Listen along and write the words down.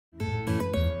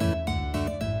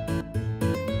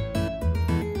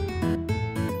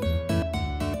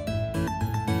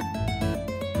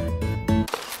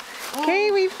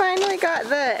finally got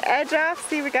the edge off.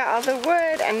 See, we got all the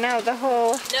wood, and now the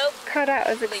whole cutout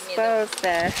is exposed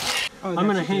there. Oh, I'm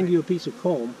going to hand you a piece of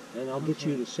comb, and I'll get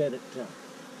you to set it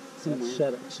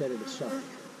set it aside.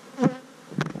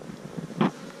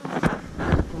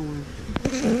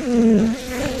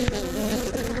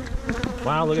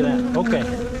 Wow, look at that. Okay,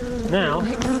 now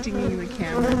Stinging the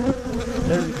camera.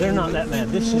 they're not that bad.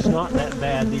 This is not that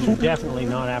bad. These are definitely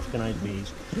not Africanized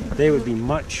bees. They would be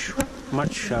much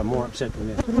more upset than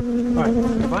this. All right,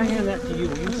 if I hand that to you,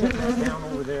 will you set that down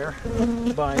over there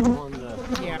by on the...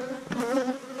 Yeah.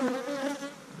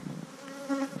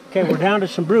 Okay, we're down to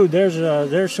some brood.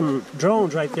 There's some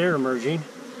drones right there emerging.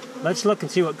 Let's look and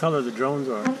see what color the drones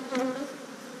are.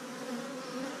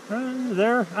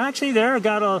 They're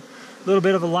got a little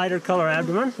bit of a lighter color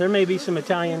abdomen. There may be some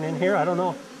Italian in here, I don't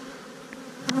know.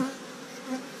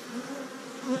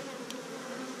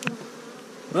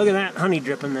 Look at that honey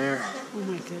dripping there. Oh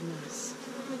my goodness.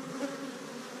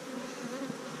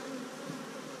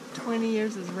 20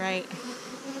 years is right.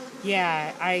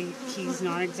 Yeah, he's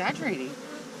not exaggerating.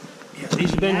 Yeah,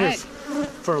 these have been here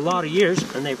for a lot of years,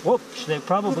 and they've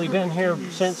probably been here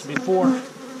since before.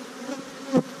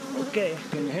 Okay,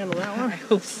 can you handle that one? I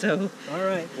hope so. All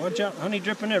right, watch out, honey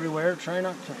dripping everywhere. Try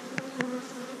not to.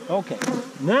 Okay,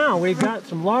 now we've got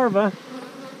some larvae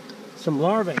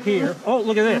here. Oh,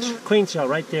 look at this, queen cell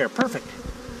right there. Perfect.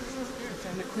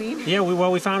 Found a queen? Yeah,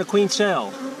 we found a queen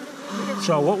cell.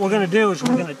 So what we're going to do is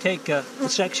we're going to take a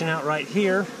section out right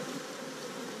here.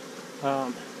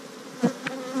 There's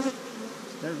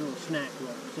a little snack. We'll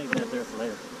save that there for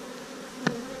later.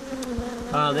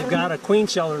 They've got a queen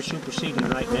cell they're superseding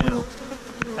right now,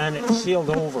 and it's sealed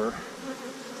over.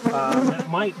 That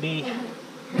might be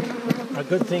a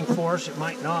good thing for us. It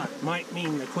might not. It might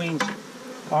mean the queen's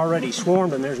already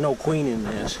swarmed and there's no queen in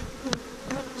this.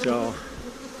 So,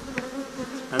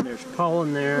 and there's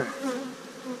pollen there.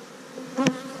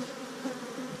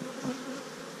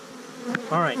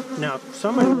 All right, now if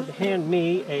somebody would hand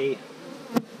me a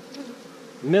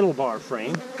middle bar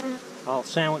frame, I'll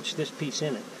sandwich this piece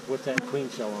in it with that queen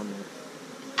cell on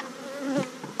there.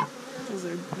 Those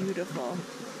are beautiful.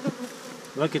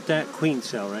 Look at that queen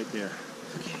cell right there.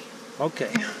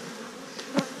 Okay.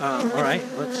 All right,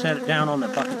 let's set it down on the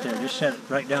bucket there. Just set it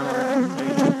right down on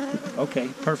there. Okay,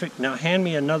 perfect. Now hand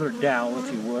me another dowel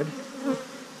if you would.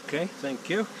 Okay, thank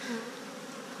you.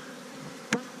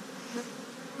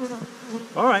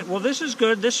 All right, well this is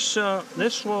good. This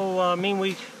will mean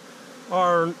we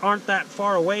aren't that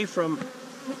far away from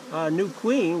a new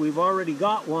queen. We've already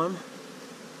got one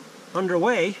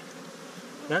underway.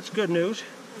 That's good news.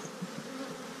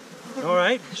 All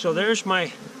right, so there's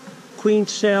my queen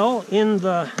cell in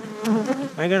the...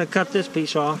 I'm going to cut this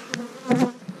piece off.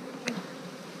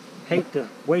 Hate to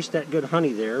waste that good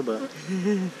honey there, but...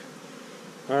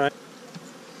 All right.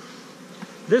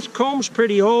 This comb's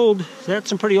pretty old. That's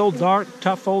some pretty old, dark,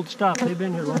 tough old stuff. They've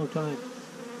been here a long time.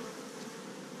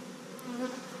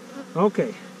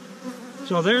 Okay,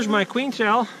 so there's my queen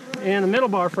cell in a middle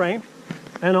bar frame,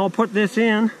 and I'll put this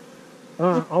in.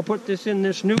 I'll put this in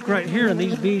this nuke right here, and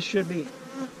these bees should be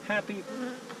happy.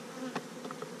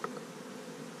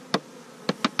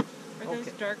 Are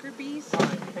those darker bees? All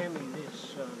right, hand me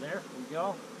this. There we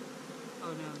go.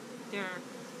 Oh no,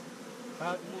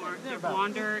 they're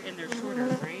blonder and they're shorter,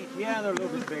 right? Yeah, they're a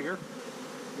little bit bigger.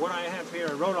 What I have here,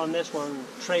 I wrote on this one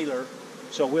trailer,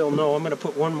 so we'll know. I'm going to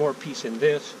put one more piece in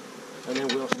this, and then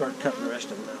we'll start cutting the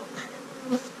rest of them out.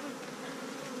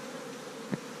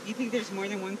 You think there's more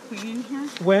than one queen in here?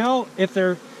 Well, if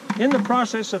they're in the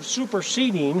process of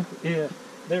superseding,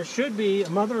 there should be a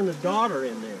mother and a daughter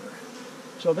in there.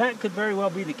 So that could very well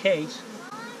be the case.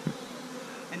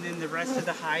 And then the rest of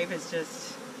the hive is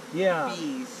just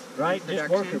bees. Right, just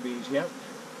worker bees, yep.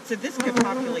 So this could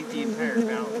populate the entire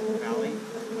valley.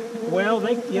 Well,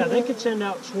 they could send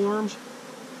out swarms.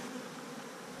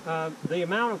 The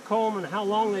amount of comb and how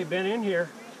long they've been in here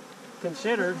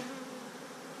considered,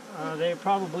 they've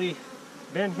probably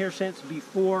been here since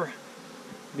before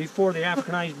the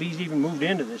Africanized bees even moved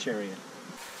into this area.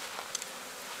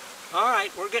 All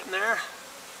right, we're getting there.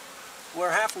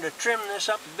 We're having to trim this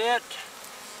up a bit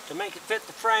to make it fit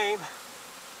the frame.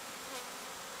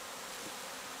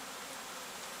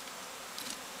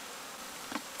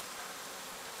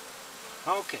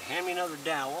 Okay, hand me another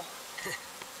dowel.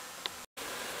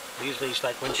 Use these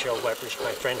like windshield wipers.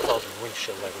 My friend calls them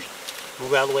windshield wipers.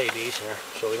 Move out of the way, bees, here,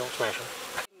 so we don't smash them.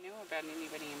 I didn't know about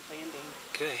anybody in planting.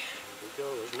 Okay, here we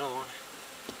go. There's no one.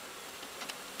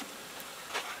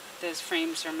 Those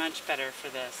frames are much better for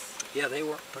this. Yeah, they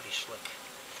work pretty slick.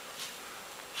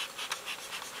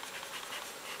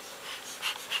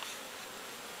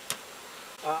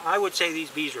 I would say these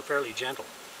bees are fairly gentle.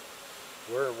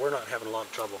 We're not having a lot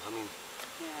of trouble. I mean,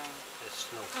 it's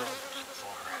no trouble so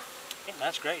far. Yeah,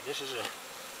 that's great. This is a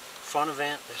fun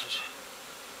event. This is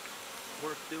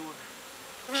worth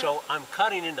doing. So I'm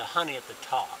cutting into honey at the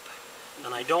top,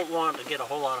 and I don't want to get a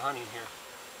whole lot of honey in here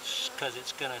because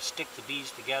it's going to stick the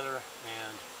bees together.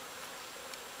 And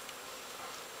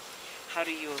how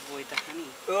do you avoid the honey?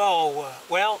 Oh,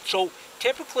 well, so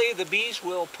typically the bees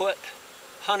will put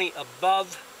honey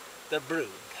above the brood.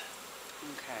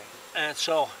 Okay. And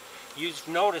so you've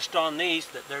noticed on these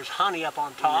that there's honey up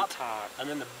on top, and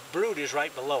then the brood is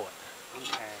right below it.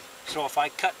 Okay. So if I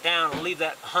cut down and leave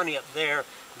that honey up there,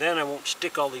 then I won't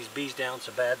stick all these bees down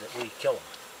so bad that we kill them.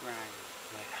 Right.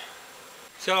 Yeah.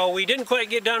 So we didn't quite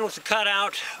get done with the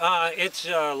cutout. It's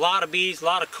a lot of bees, a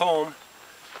lot of comb.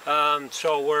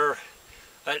 So we're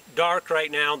at dark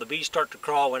right now. The bees start to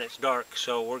crawl when it's dark,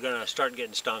 so we're going to start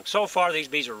getting stung. So far these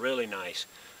bees are really nice.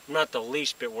 I'm not the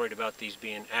least bit worried about these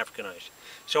being Africanized.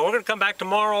 So we're going to come back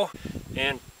tomorrow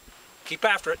and keep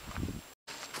after it.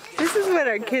 This is what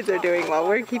our kids are doing while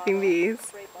we're keeping bees.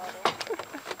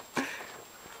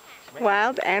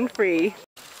 Wild and free.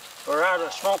 We're out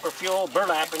of smoker fuel,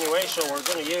 burlap anyway, so we're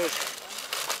going to use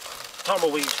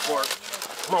tumbleweeds for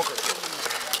smoker fuel.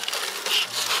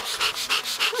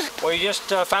 We just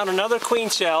found another queen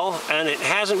cell, and it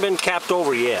hasn't been capped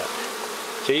over yet.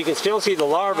 So you can still see the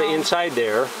larva inside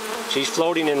there. She's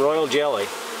floating in royal jelly.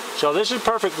 So this is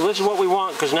perfect. This is what we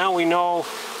want, because now we know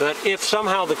that if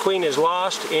somehow the queen is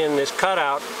lost in this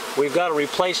cutout, we've got a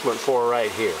replacement for her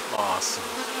right here. Awesome.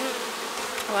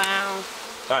 Wow.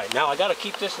 All right, now I got to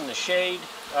keep this in the shade.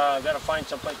 I've got to find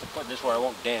some place to put this where I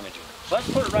won't damage it. So let's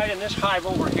put it right in this hive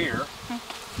over here.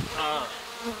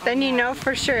 Then you know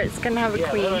for sure it's going to have a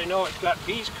queen. Yeah, then I know it's got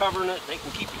bees covering it. They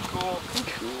can keep it cool.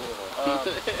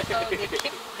 So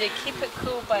they keep it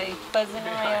cool by buzzing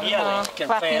around,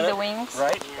 flapping the wings.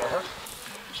 Right.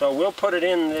 So we'll put it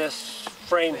in this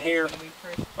frame here.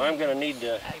 I'm going to need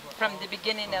to... From the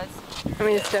beginning, I was... I'm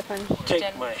going to step on.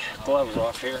 Take my gloves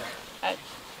off here.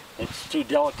 It's too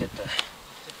delicate to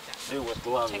do with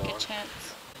gloves on. Take a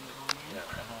chance. Yeah.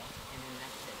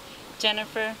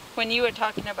 Jennifer, when you were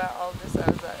talking about all this, I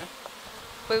was like,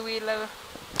 phooey,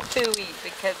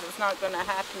 because it's not going to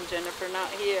happen, Jennifer,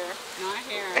 not here. Not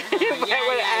here.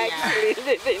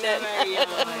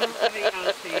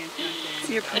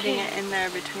 So you're putting it in there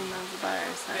between those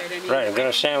bars. Huh? Right, I'm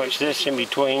going to sandwich this in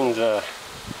between the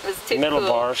middle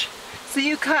bars. So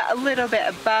you cut a little bit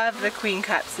above the queen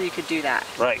cup so you could do that.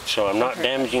 Right, so I'm not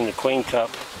damaging the queen cup.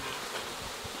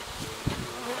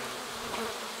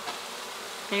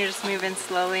 And you're just moving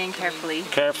slowly and carefully.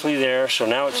 Carefully there. So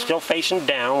now it's still facing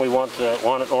down. We want it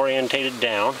orientated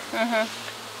down.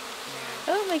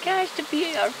 Oh my gosh, the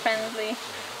bees are friendly.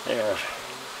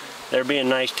 They're being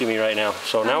nice to me right now.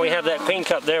 So now we have that queen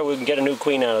cup there. We can get a new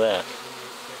queen out of that.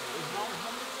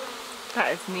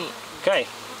 That is neat. Okay.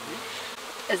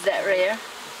 Is that rare?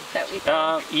 That we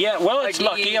yeah, well, it's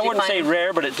lucky. I wouldn't say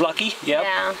rare, but it's lucky. Yep.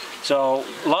 Yeah. So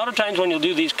a lot of times when you'll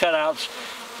do these cutouts,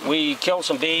 we kill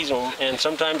some bees, and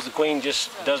sometimes the queen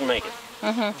just doesn't make it.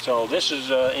 So this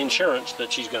is insurance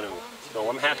that she's going to. So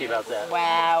I'm happy about that.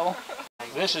 Wow.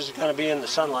 This is going to be in the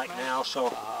sunlight now,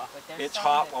 so it's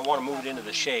hot. I want to move it into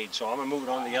the shade, so I'm going to move it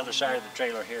on the other side of the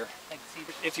trailer here.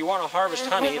 If you want to harvest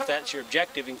honey, if that's your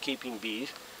objective in keeping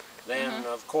bees, then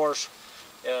of course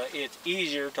it's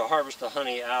easier to harvest the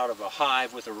honey out of a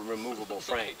hive with a removable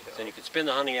frame. Then you can spin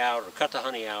the honey out or cut the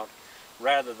honey out,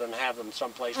 rather than have them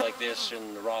someplace like this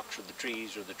in the rocks or the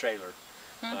trees or the trailer.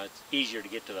 It's easier to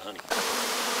get to the honey.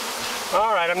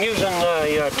 All right, I'm using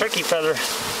a turkey feather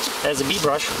as a bee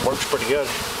brush. Works pretty good.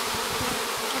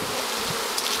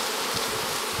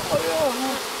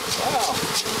 Wow.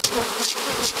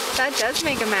 That does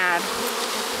make them mad.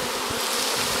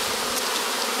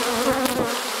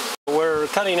 We're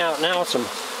cutting out now some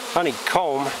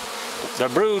honeycomb. The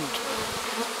brood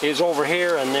is over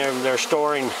here, and they're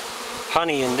storing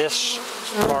honey in this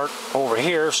part over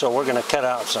here, so we're going to cut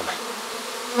out some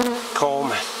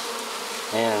comb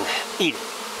and eat it.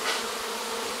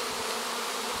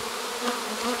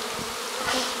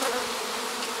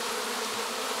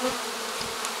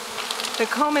 The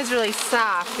comb is really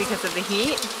soft because of the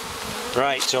heat.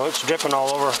 Right, so it's dripping all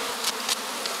over.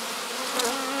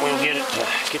 We'll get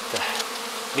the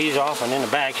bees off and in the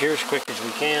bag here as quick as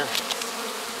we can.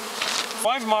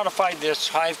 Well, I've modified this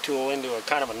hive tool into a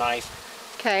kind of a knife.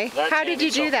 Okay. How did you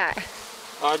do that?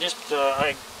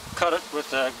 I cut it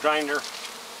with a grinder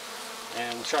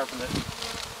and sharpened it.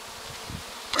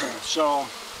 So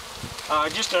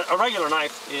just a regular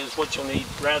knife is what you'll need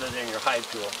rather than your hive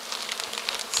tool.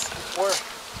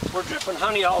 we're dripping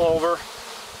honey all over.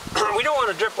 We don't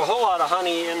want to drip a whole lot of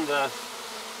honey in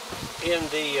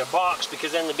the box,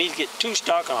 because then the bees get too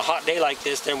stuck on a hot day like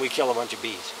this, then we kill a bunch of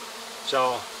bees.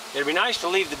 So it'd be nice to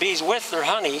leave the bees with their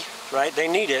honey, right? They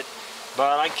need it,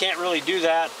 but I can't really do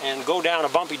that and go down a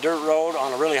bumpy dirt road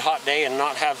on a really hot day and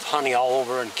not have honey all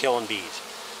over and killing bees.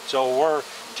 So we're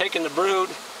taking the brood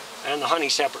and the honey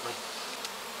separately.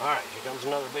 All right, here comes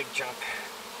another big chunk.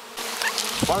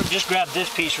 Why don't you just grab this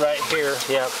piece right here?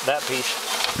 Yeah, that piece.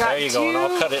 There you go, and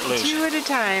I'll cut it loose. 2 at a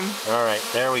time. All right,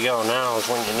 there we go. Now is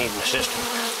when you need an assistant.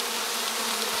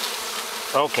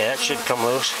 Okay, that should come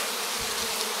loose.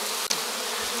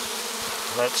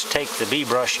 Let's take the bee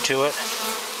brush to it.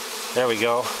 There we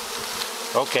go.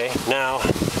 Okay, now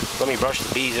let me brush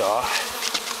the bees off.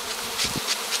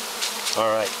 All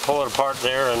right, pull it apart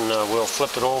there, and we'll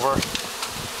flip it over.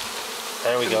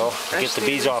 There we go. Get the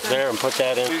bees off there and put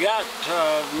that in. We got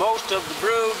most of the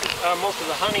brood, most of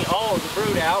the honey, all of the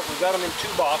brood out. We've got them in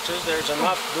 2 boxes. There's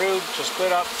enough brood to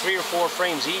split up 3 or 4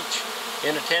 frames each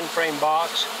in a 10-frame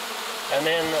box. And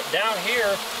then down here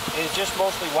is just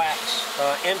mostly wax,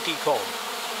 empty comb.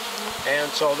 And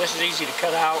so this is easy to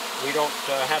cut out. We don't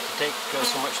have to take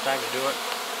so much time to do it.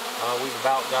 We've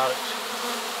about got it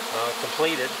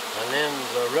completed. And then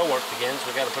the real work begins.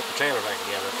 We've got to put the trailer back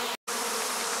together.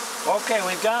 Okay,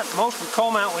 we've got most of the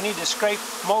comb out. We need to scrape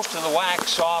most of the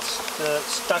wax off that's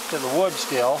stuck to the wood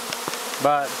still,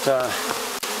 but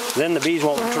then the bees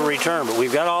won't return. But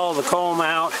we've got all the comb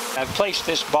out. I've placed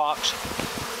this box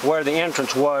where the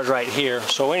entrance was right here,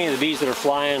 so any of the bees that are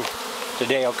flying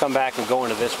today will come back and go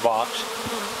into this box.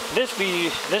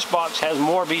 This box has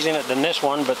more bees in it than this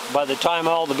one, but by the time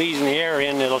all the bees in the air are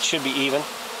in, it should be even.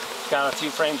 It's got a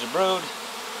few frames of brood.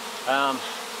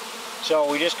 So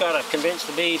we just got to convince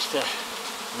the bees to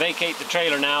vacate the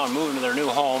trailer now and move into their new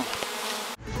home.